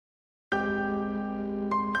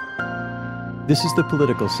This is The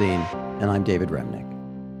Political Scene, and I'm David Remnick.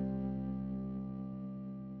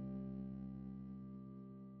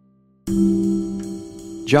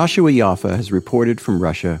 Joshua Yaffa has reported from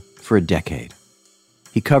Russia for a decade.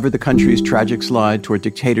 He covered the country's tragic slide toward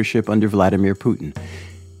dictatorship under Vladimir Putin.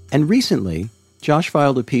 And recently, Josh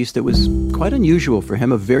filed a piece that was quite unusual for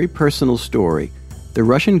him, a very personal story. The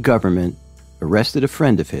Russian government arrested a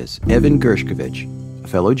friend of his, Evan Gershkovich, a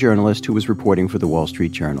fellow journalist who was reporting for the Wall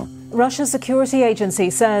Street Journal. Russia's security agency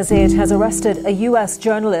says it has arrested a U.S.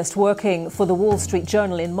 journalist working for the Wall Street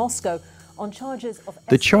Journal in Moscow on charges of...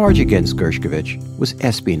 The charge against Gershkovich was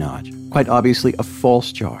espionage, quite obviously a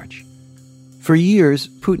false charge. For years,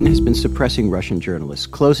 Putin has been suppressing Russian journalists,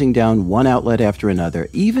 closing down one outlet after another,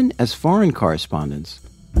 even as foreign correspondents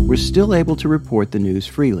were still able to report the news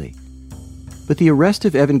freely. But the arrest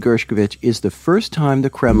of Evan Gershkovich is the first time the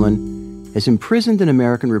Kremlin has imprisoned an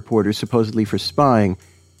American reporter supposedly for spying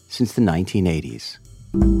since the 1980s.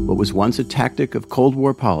 What was once a tactic of Cold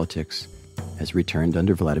War politics has returned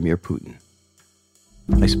under Vladimir Putin.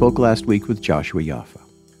 I spoke last week with Joshua Yaffa.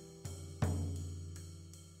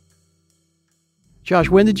 Josh,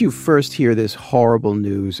 when did you first hear this horrible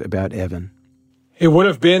news about Evan? It would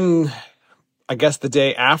have been, I guess, the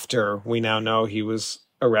day after we now know he was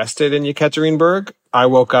arrested in Yekaterinburg. I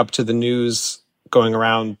woke up to the news going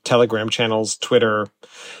around Telegram channels, Twitter,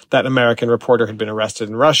 that American reporter had been arrested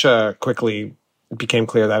in Russia. Quickly it became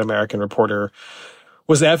clear that American reporter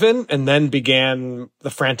was Evan, and then began the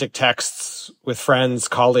frantic texts with friends,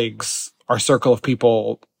 colleagues, our circle of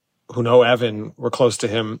people who know Evan, were close to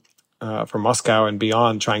him from Moscow and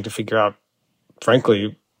beyond, trying to figure out,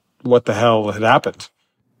 frankly, what the hell had happened.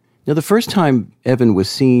 Now, the first time Evan was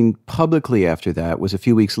seen publicly after that was a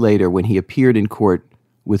few weeks later when he appeared in court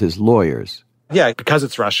with his lawyers. Yeah, because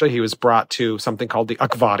it's Russia, he was brought to something called the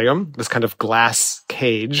aquarium, this kind of glass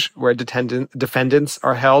cage where defendants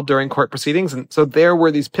are held during court proceedings. And so there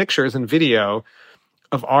were these pictures and video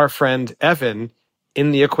of our friend Evan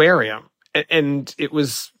in the aquarium. And it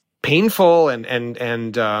was painful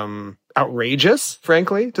and outrageous,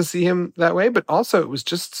 frankly, to see him that way. But also it was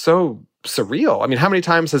just so surreal. I mean, how many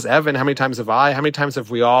times has Evan, how many times have I, how many times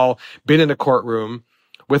have we all been in a courtroom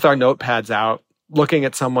with our notepads out, looking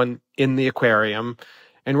at someone in the aquarium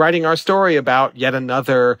and writing our story about yet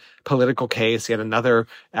another political case, yet another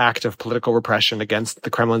act of political repression against the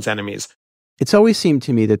Kremlin's enemies. It's always seemed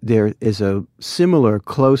to me that there is a similar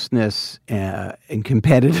closeness and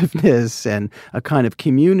competitiveness and a kind of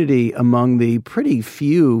community among the pretty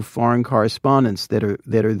few foreign correspondents that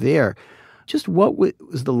are there. Just what was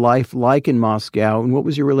the life like in Moscow, and what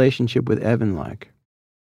was your relationship with Evan like?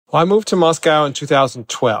 Well, I moved to Moscow in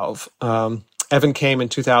 2012. Evan came in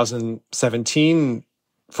 2017,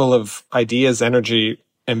 full of ideas, energy,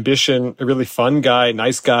 ambition, a really fun guy,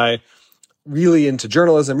 nice guy, really into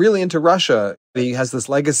journalism, really into Russia. He has this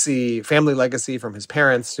legacy, family legacy from his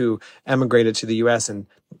parents who emigrated to the U.S. in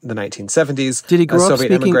the 1970s. Did he grow up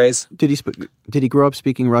Soviet emigres. Did he grow up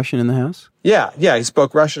speaking Russian in the house? Yeah, he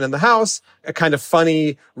spoke Russian in the house, a kind of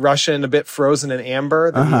funny Russian, a bit frozen in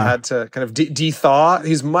amber that he had to kind of de-thaw.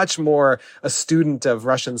 He's much more a student of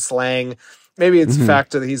Russian slang. Maybe it's the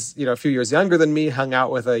fact that he's, a few years younger than me, hung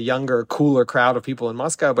out with a younger, cooler crowd of people in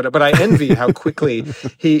Moscow. But I envy how quickly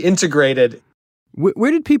he integrated.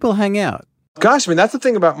 Where did people hang out? Gosh, I mean, that's the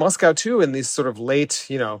thing about Moscow, too, in these sort of late,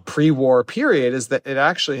 pre-war period, is that it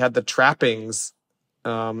actually had the trappings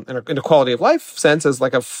in a quality of life sense as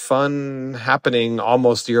like a fun, happening,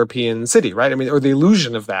 almost European city, right? I mean, or the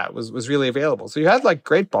illusion of that was really available. So you had like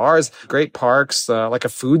great bars, great parks, like a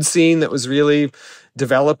food scene that was really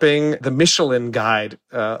developing. The Michelin Guide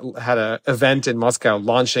had an event in Moscow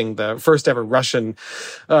launching the first ever Russian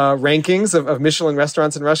rankings of Michelin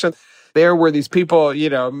restaurants in Russia. There were these people,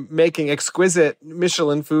 making exquisite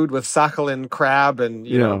Michelin food with Sakhalin crab and,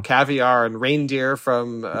 caviar and reindeer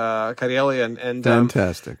from Karelia. And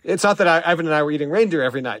fantastic. It's not that Ivan and I were eating reindeer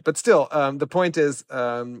every night, but still, the point is,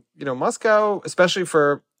 Moscow, especially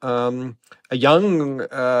for a young,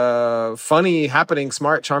 funny, happening,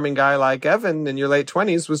 smart, charming guy like Evan in your late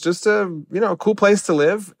 20s was just a cool place to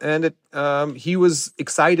live. And he was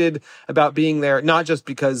excited about being there, not just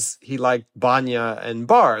because he liked banya and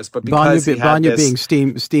bars, but because banya being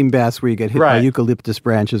steam baths where you get hit by eucalyptus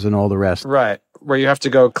branches and all the rest. Right. Where you have to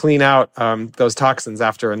go clean out those toxins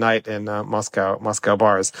after a night in Moscow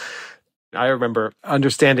bars. I remember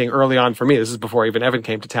understanding early on for me, this is before even Evan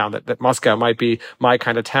came to town, that Moscow might be my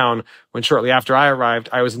kind of town, when shortly after I arrived,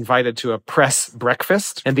 I was invited to a press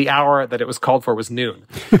breakfast, and the hour that it was called for was noon.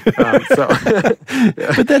 But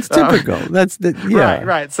that's typical.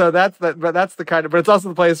 Right. So that's the kind of, but it's also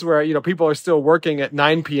the place where, people are still working at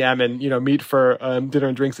 9 p.m. and, meet for dinner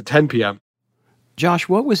and drinks at 10 p.m. Josh,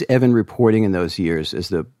 what was Evan reporting in those years as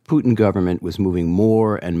the Putin government was moving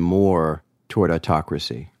more and more toward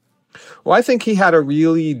autocracy? Well, I think he had a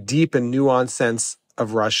really deep and nuanced sense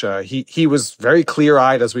of Russia. He was very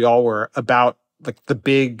clear-eyed, as we all were, about the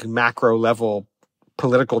big macro level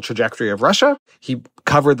political trajectory of Russia. He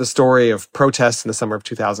covered the story of protests in the summer of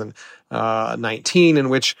 2019, in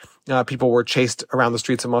which people were chased around the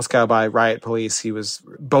streets of Moscow by riot police. He was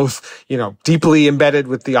both, deeply embedded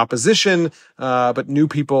with the opposition, but knew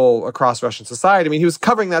people across Russian society. I mean, he was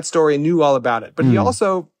covering that story and knew all about it. But he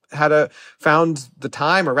also found the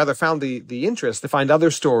time, or rather found the interest to find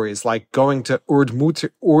other stories, like going to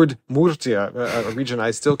Udmurtia, a region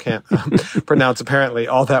I still can't pronounce apparently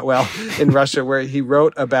all that well in Russia, where he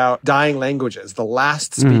wrote about dying languages, the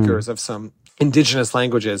last speakers of some indigenous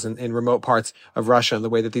languages in remote parts of Russia, and the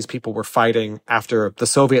way that these people were fighting after the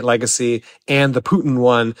Soviet legacy and the Putin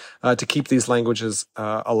one to keep these languages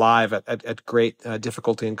alive at great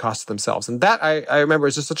difficulty and cost to themselves. And that, I remember,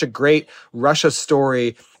 is just such a great Russia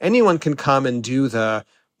story. Anyone can come and do the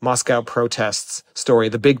Moscow protests story,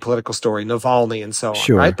 the big political story, Navalny and so on,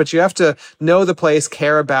 Sure. right? But you have to know the place,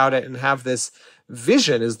 care about it, and have this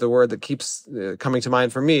vision is the word that keeps coming to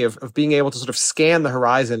mind for me, of being able to sort of scan the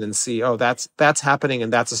horizon and see, oh, that's happening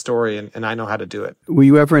and that's a story, and I know how to do it. Were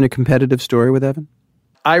you ever in a competitive story with Evan?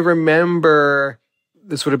 I remember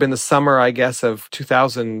this would have been the summer, I guess, of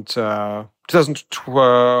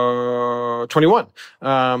 2021,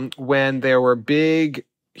 when there were big,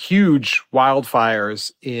 huge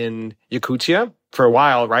wildfires in Yakutia for a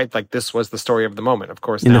while, right? Like, this was the story of the moment, of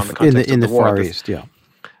course, now in the context of the war. Far East, yeah.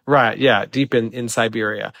 Right, yeah, deep in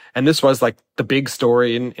Siberia. And this was like the big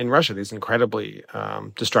story in Russia, these incredibly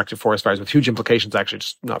destructive forest fires with huge implications, actually,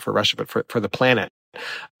 just not for Russia, but for the planet.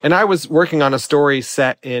 And I was working on a story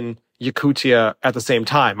set in Yakutia at the same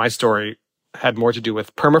time. My story had more to do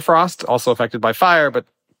with permafrost, also affected by fire, but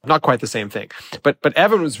not quite the same thing. But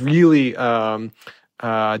Evan was really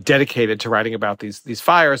dedicated to writing about these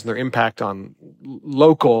fires and their impact on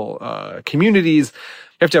local communities.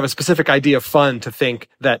 You have to have a specific idea of fun to think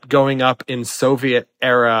that going up in Soviet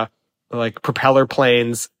era, like propeller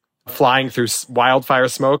planes flying through wildfire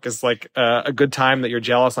smoke is like a good time that you're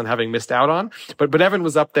jealous on having missed out on. But Evan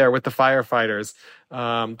was up there with the firefighters,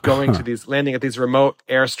 going to landing at these remote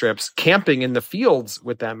airstrips, camping in the fields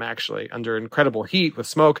with them, actually, under incredible heat with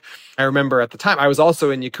smoke. I remember at the time, I was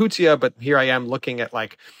also in Yakutia, but here I am looking at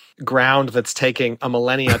like ground that's taking a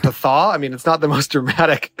millennia to thaw. I mean, it's not the most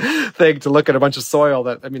dramatic thing to look at a bunch of soil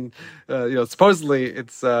that, I mean, supposedly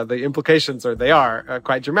it's, the implications they are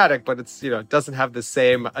quite dramatic, but it's, it doesn't have the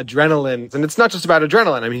same adrenaline. And it's not just about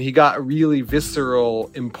adrenaline. I mean, he got really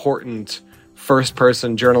visceral, important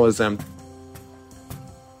first-person journalism.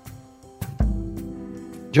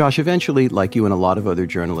 Josh, eventually, like you and a lot of other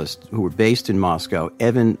journalists who were based in Moscow,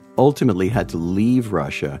 Evan ultimately had to leave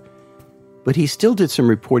Russia. But he still did some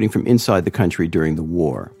reporting from inside the country during the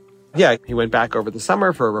war. Yeah, he went back over the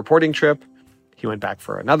summer for a reporting trip. He went back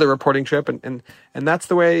for another reporting trip. And that's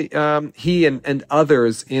the way he and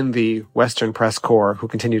others in the Western press corps who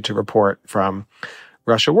continued to report from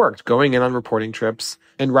Russia worked, going in on reporting trips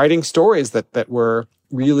and writing stories that were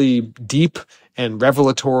really deep and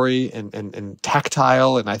revelatory and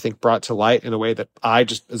tactile, and I think brought to light in a way that I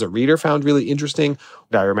just, as a reader, found really interesting.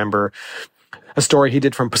 I remember a story he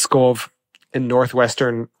did from Pskov in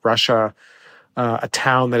northwestern Russia, a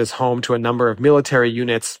town that is home to a number of military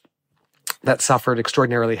units that suffered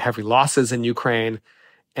extraordinarily heavy losses in Ukraine.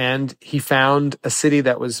 And he found a city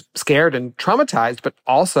that was scared and traumatized, but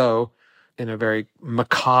also in a very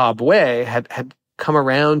macabre way had come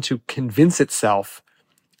around to convince itself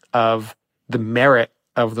of the merit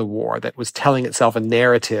of the war, that was telling itself a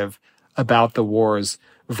narrative about the war's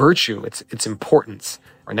virtue, its importance.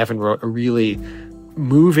 And Evan wrote a really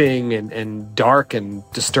moving and dark and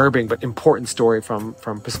disturbing but important story from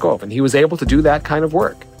Pskov. And he was able to do that kind of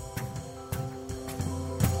work.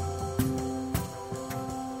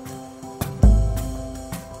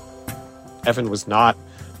 Evan was not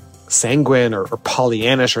sanguine or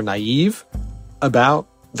Pollyannish or naive about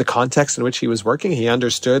the context in which he was working. He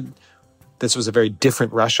understood this was a very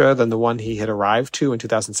different Russia than the one he had arrived to in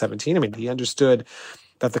 2017. I mean, he understood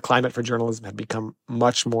that the climate for journalism had become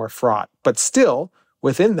much more fraught. But still,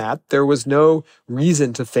 within that, there was no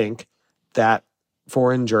reason to think that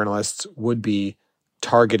foreign journalists would be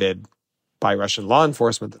targeted by Russian law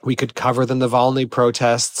enforcement. We could cover the Navalny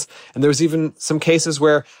protests. And there was even some cases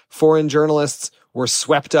where foreign journalists were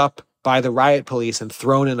swept up by the riot police and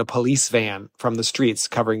thrown in a police van from the streets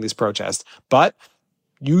covering these protests. But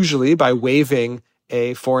usually by waving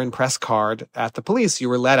a foreign press card at the police, you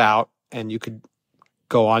were let out and you could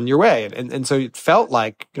go on your way. And so it felt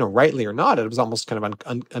like, rightly or not, it was almost kind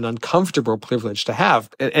of an uncomfortable privilege to have.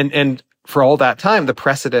 And for all that time, the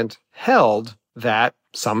precedent held that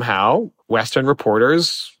somehow Western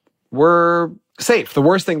reporters were safe. The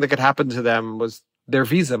worst thing that could happen to them was their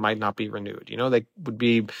visa might not be renewed. They would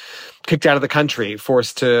be kicked out of the country,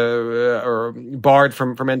 forced to, or barred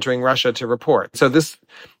from entering Russia to report. So this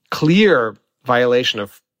clear violation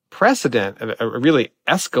of precedent, a really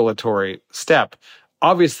escalatory step,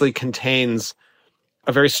 obviously contains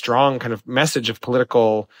a very strong kind of message of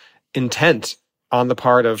political intent on the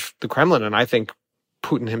part of the Kremlin, and I think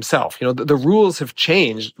Putin himself. The rules have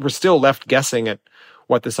changed. We're still left guessing at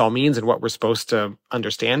what this all means and what we're supposed to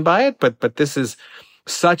understand by it. But this is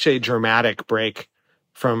such a dramatic break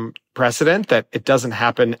from precedent that it doesn't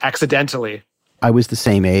happen accidentally. I was the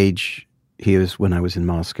same age he was when I was in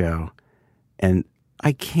Moscow. And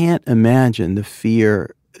I can't imagine the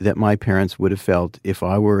fear that my parents would have felt if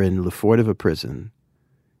I were in Lefortovo prison,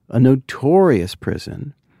 a notorious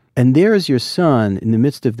prison. And there is your son in the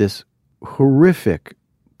midst of this horrific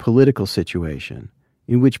political situation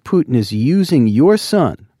in which Putin is using your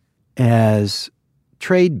son as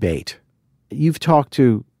trade bait. You've talked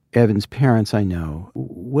to Evan's parents, I know.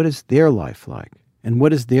 What is their life like? And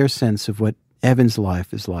what is their sense of what Evan's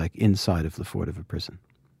life is like inside of Lefortovo prison?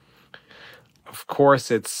 Of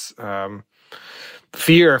course, it's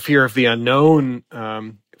fear of the unknown,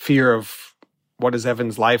 fear of what is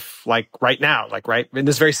Evan's life like right now, like right in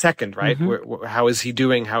this very second, right? Mm-hmm. How is he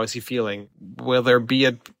doing? How is he feeling? Will there be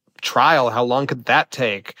a trial? How long could that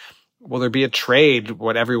take? Will there be a trade?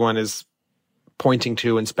 What everyone is pointing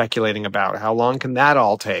to and speculating about. How long can that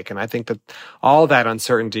all take? And I think that all that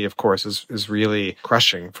uncertainty, of course, is really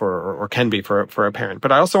crushing or can be for a parent.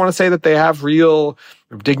 But I also want to say that they have real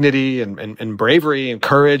dignity and bravery and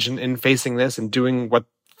courage in facing this and doing what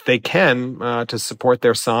they can to support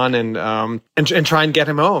their son and try and get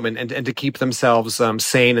him home and to keep themselves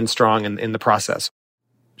sane and strong in the process.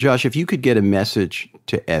 Josh, if you could get a message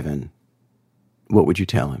to Evan, what would you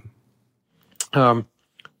tell him?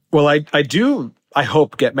 Well, I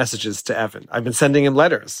hope, get messages to Evan. I've been sending him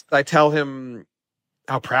letters. I tell him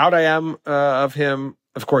how proud I am of him,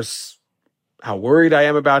 of course, how worried I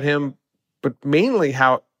am about him, but mainly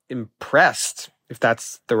how impressed, if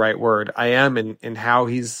that's the right word, I am in how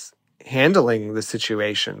he's handling the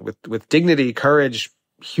situation with dignity, courage,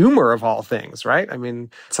 humor of all things, right? I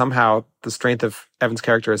mean, somehow the strength of Evan's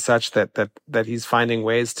character is such that he's finding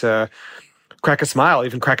ways to crack a smile,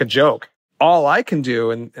 even crack a joke. All I can do,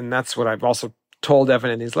 and that's what I've also told Evan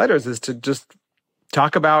in these letters, is to just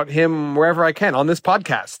talk about him wherever I can on this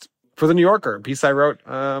podcast. For the New Yorker, a piece I wrote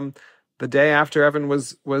the day after Evan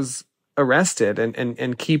was arrested,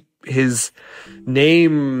 and keep his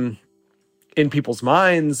name in people's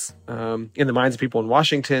minds, in the minds of people in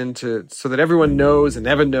Washington, so that everyone knows and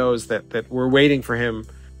Evan knows that we're waiting for him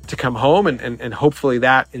to come home, and hopefully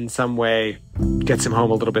that in some way gets him home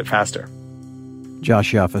a little bit faster.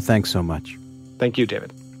 Josh Yaffa, thanks so much. Thank you,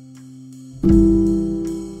 David.